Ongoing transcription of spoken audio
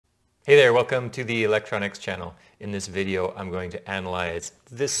Hey there, welcome to the electronics channel. In this video, I'm going to analyze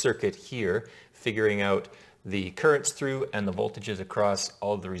this circuit here, figuring out the currents through and the voltages across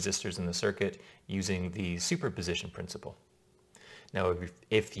all of the resistors in the circuit using the superposition principle. Now,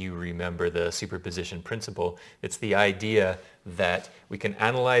 if you remember the superposition principle, it's the idea that we can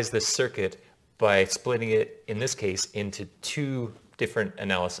analyze this circuit by splitting it, in this case, into two different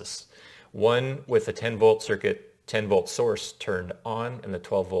analyses. One with a 10-volt circuit, 10-volt source turned on and the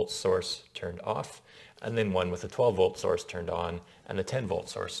 12-volt source turned off, and then one with a 12-volt source turned on and the 10-volt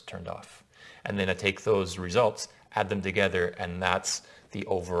source turned off. And then I take those results, add them together, and that's the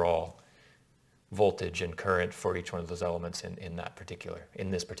overall voltage and current for each one of those elements in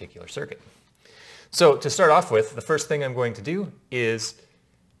this particular circuit. So to start off with, the first thing I'm going to do is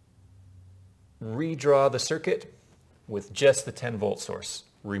redraw the circuit with just the 10-volt source.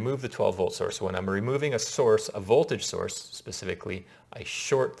 Remove the 12-volt source. So when I'm removing a source, a voltage source specifically, I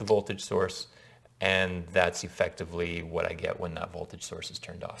short the voltage source, and that's effectively what I get when that voltage source is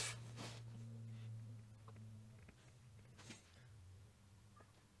turned off.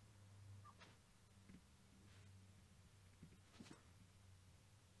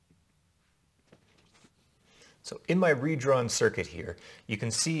 So in my redrawn circuit here, you can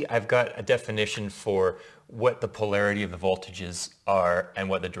see I've got a definition for what the polarity of the voltages are and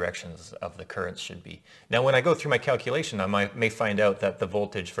what the directions of the currents should be. Now when I go through my calculation, I may find out that the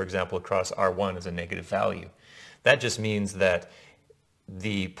voltage, for example, across R1 is a negative value. That just means that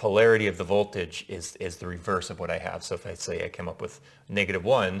the polarity of the voltage is the reverse of what I have. So if I say I come up with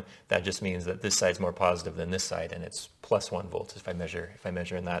 -1, that just means that this side's more positive than this side, and it's +1 volts if I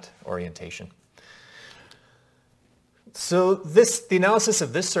measure in that orientation. So the analysis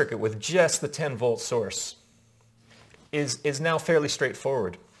of this circuit with just the 10-volt source is now fairly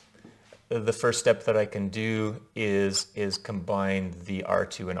straightforward. The first step that I can do is combine the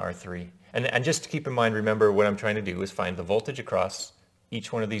R2 and R3. And just to keep in mind, remember what I'm trying to do is find the voltage across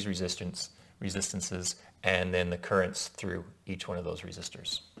each one of these resistances and then the currents through each one of those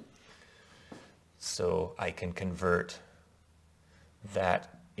resistors. So I can convert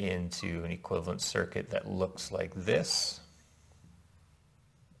that into an equivalent circuit that looks like this.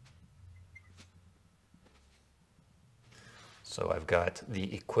 So I've got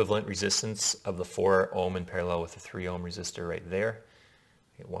the equivalent resistance of the 4 ohm in parallel with the 3 ohm resistor right there.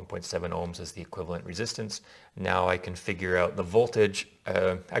 1.7 ohms is the equivalent resistance. Now I can figure out the voltage.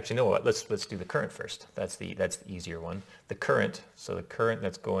 Actually, no, let's do the current first. That's the easier one. The current, so the current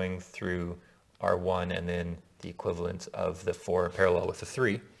that's going through R1 and then the equivalent of the 4 parallel with the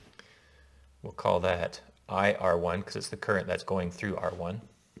 3. We'll call that IR1 because it's the current that's going through R1.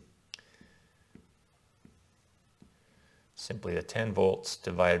 Simply the 10 volts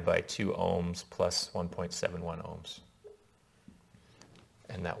divided by 2 ohms plus 1.71 ohms.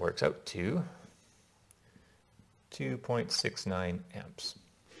 And that works out to 2.69 amps.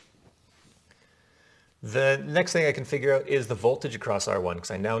 The next thing I can figure out is the voltage across R1 because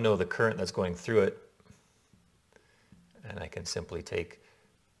I now know the current that's going through it. And I can simply take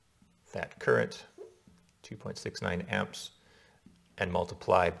that current, 2.69 amps, and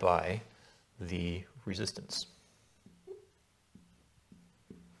multiply by the resistance.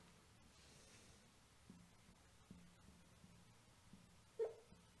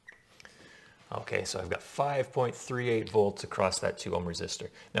 Okay, so I've got 5.38 volts across that 2 ohm resistor.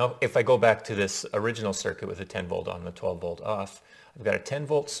 Now, if I go back to this original circuit with a 10 volt on, the 12 volt off, I've got a 10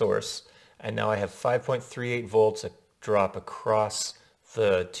 volt source, and now I have 5.38 volts drop across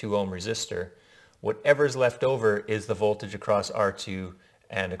the 2 ohm resistor. Whatever's left over is the voltage across R2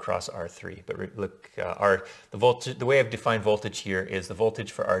 and across R3. But look, the way I've defined voltage here is the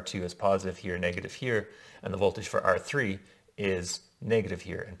voltage for R2 is positive here, negative here, and the voltage for R3 is negative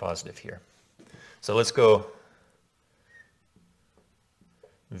here and positive here. So let's go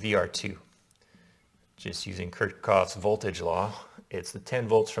VR2. Just using Kirchhoff's voltage law, it's the 10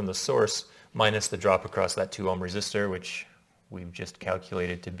 volts from the source minus the drop across that 2 ohm resistor, which we've just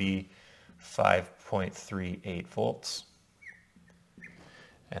calculated to be 5.38 volts.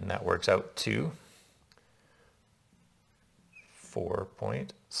 And that works out to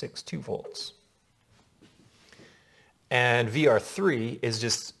 4.62 volts. And VR3 is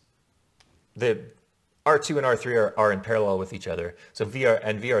just the R2 and R3 are in parallel with each other. So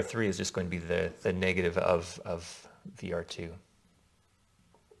VR3 is just going to be the negative of VR2.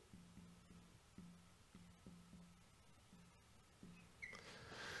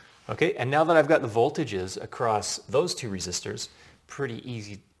 Okay, and now that I've got the voltages across those two resistors, pretty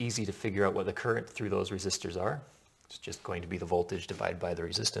easy to figure out what the current through those resistors are. It's just going to be the voltage divided by the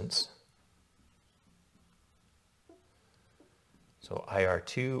resistance. So So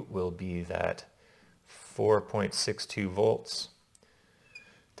IR2 will be that 4.62 volts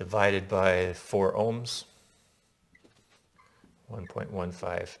divided by 4 ohms,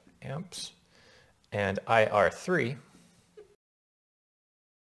 1.15 amps, and IR3,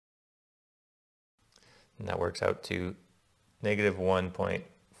 and that works out to negative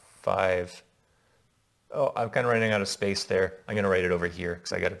 1.5. Oh, I'm kind of running out of space there. I'm going to write it over here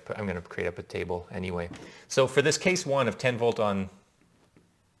because I'm going to create up a table anyway. So for this case 1 of 10 volt on,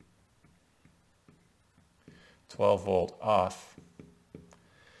 12 volt off,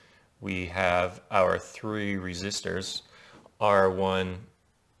 we have our 3 resistors, R1,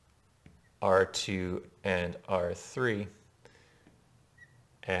 R2, and R3,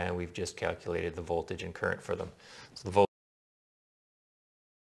 and we've just calculated the voltage and current for them. So the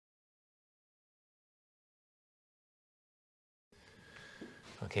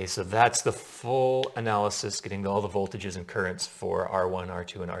Okay, so that's the full analysis, getting all the voltages and currents for R1,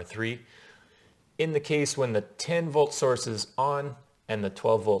 R2, and R3. In the case when the 10 volt source is on and the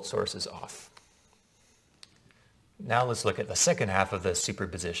 12 volt source is off. Now let's look at the second half of the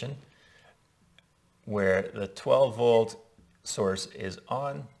superposition, where the 12 volt source is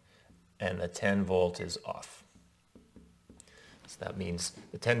on and the 10 volt is off. So that means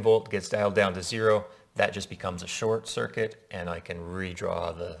the 10 volt gets dialed down to 0. That just becomes a short circuit, and I can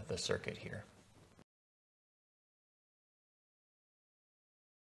redraw the circuit here.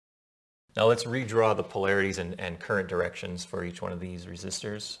 Now let's redraw the polarities and current directions for each one of these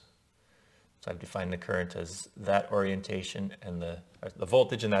resistors. So I've defined the current as that orientation, and the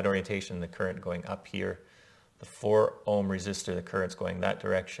voltage in that orientation, the current going up here. The 4 ohm resistor, the current's going that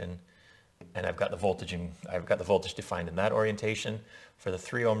direction, and I've got the voltage defined in that orientation. For the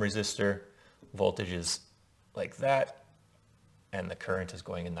 3 ohm resistor, voltage is like that, and the current is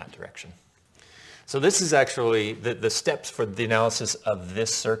going in that direction. So this is actually the steps for the analysis of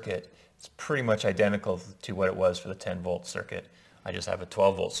this circuit. It's pretty much identical to what it was for the 10 volt circuit. I just have a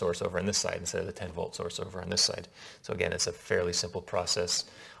 12 volt source over on this side instead of the 10 volt source over on this side. So again, it's a fairly simple process.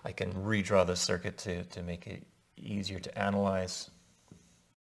 I can redraw the circuit to make it easier to analyze.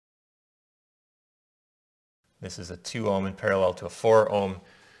 This is a 2 ohm in parallel to a 4 ohm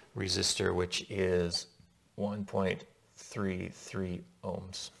resistor, which is 1.33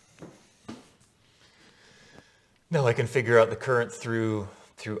 ohms. Now I can figure out the current through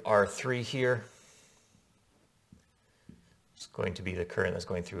R3 here. It's going to be the current that's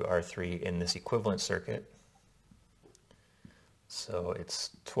going through R3 in this equivalent circuit. So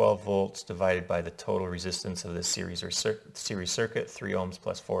it's 12 volts divided by the total resistance of this series circuit. 3 ohms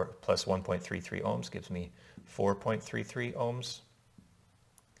plus 1.33 ohms gives me 4.33 ohms.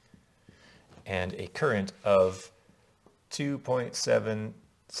 And a current of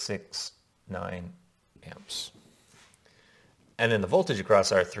 2.769 amps. And then the voltage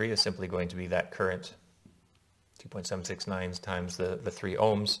across R3 is simply going to be that current, 2.769 times the 3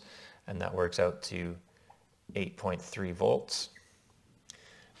 ohms, and that works out to 8.3 volts.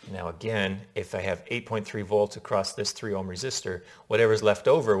 Now again, if I have 8.3 volts across this 3 ohm resistor, whatever's left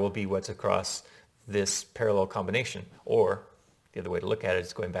over will be what's across this parallel combination, or the other way to look at it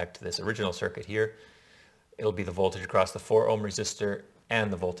is going back to this original circuit here. It'll be the voltage across the 4 ohm resistor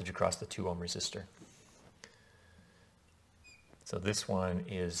and the voltage across the 2 ohm resistor. So this one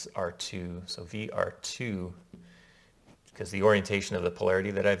is R2. So VR2, because the orientation of the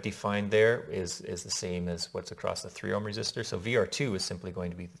polarity that I've defined there is the same as what's across the 3 ohm resistor. So VR2 is simply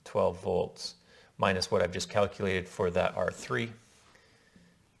going to be the 12 volts minus what I've just calculated for that R3,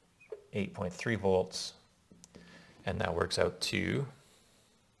 8.3 volts. And that works out to,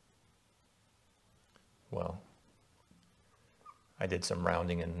 well, I did some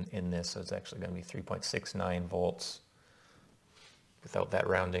rounding in this, so it's actually going to be 3.69 volts without that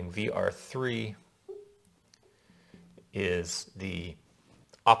rounding. VR3 is the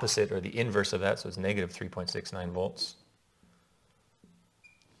opposite or the inverse of that, so it's negative 3.69 volts.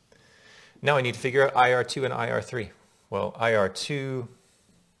 Now I need to figure out IR2 and IR3. Well, IR2,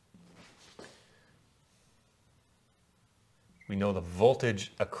 we know the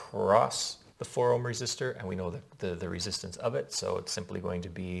voltage across the 4 ohm resistor, and we know the resistance of it, so it's simply going to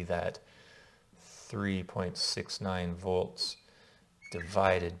be that 3.69 volts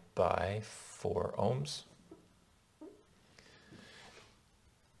divided by 4 ohms.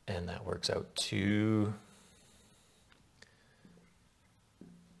 And that works out to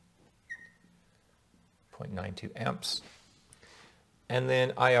 0.92 amps. And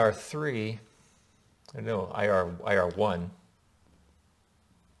then IR1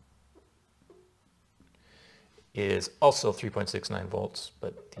 is also 3.69 volts,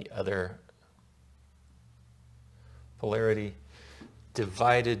 but the other polarity.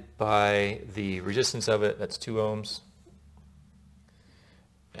 divided by the resistance of it, that's 2 ohms.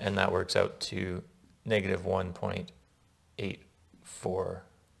 And that works out to negative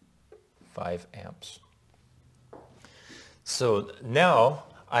 1.845 amps. So now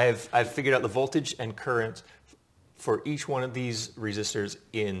I've figured out the voltage and current for each one of these resistors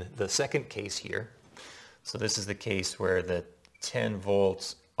in the second case here. So this is the case where the 10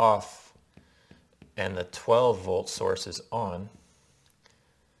 volts off and the 12 volt source is on.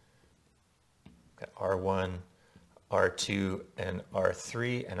 Got R1, R2, and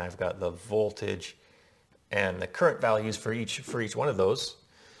R3, and I've got the voltage and the current values for each one of those.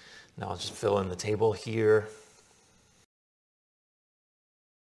 Now I'll just fill in the table here.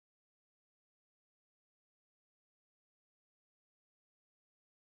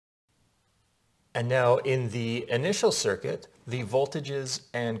 And now in the initial circuit, the voltages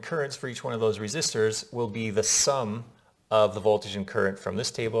and currents for each one of those resistors will be the sum of the voltage and current from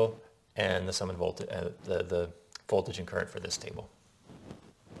this table and the sum of the voltage and current for this table.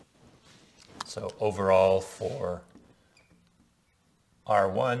 So overall for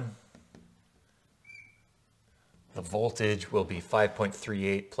R1, the voltage will be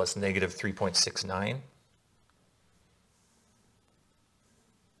 5.38 plus negative 3.69.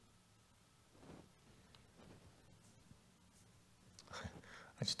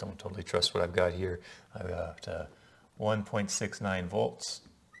 I just don't totally trust what I've got here. I've got 1.69 volts,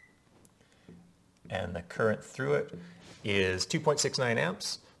 and the current through it is 2.69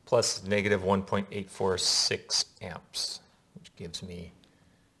 amps plus negative 1.846 amps, which gives me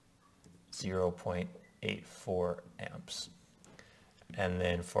 0.84 amps. And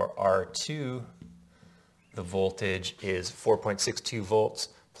then for R2, the voltage is 4.62 volts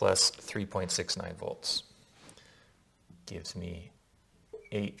plus 3.69 volts. Gives me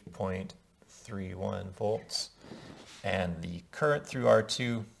 8.31 volts, and the current through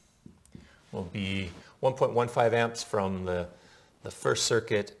R2 will be 1.15 amps from the first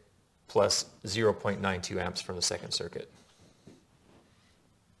circuit plus 0.92 amps from the second circuit.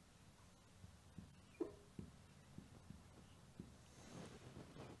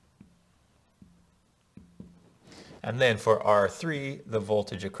 And then for R3, the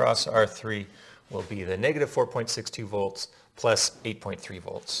voltage across R3 will be the negative 4.62 volts plus 8.3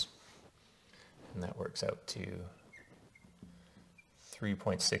 volts. And that works out to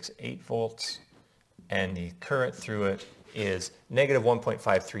 3.68 volts. And the current through it is negative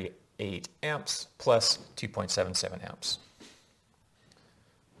 1.538 amps plus 2.77 amps,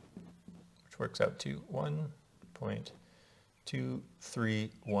 which works out to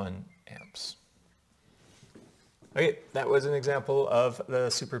 1.231 amps. Okay, that was an example of the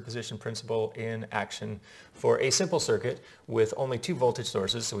superposition principle in action for a simple circuit with only 2 voltage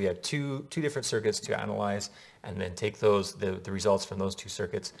sources. So we have two different circuits to analyze, and then take those, the results from those 2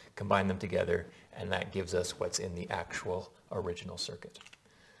 circuits, combine them together, and that gives us what's in the actual original circuit.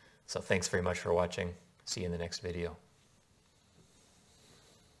 So thanks very much for watching. See you in the next video.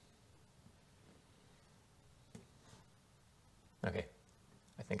 Okay,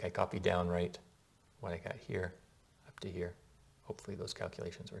 I think I copied down right what I got here up to here. Hopefully those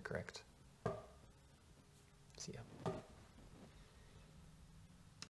calculations were correct. See ya.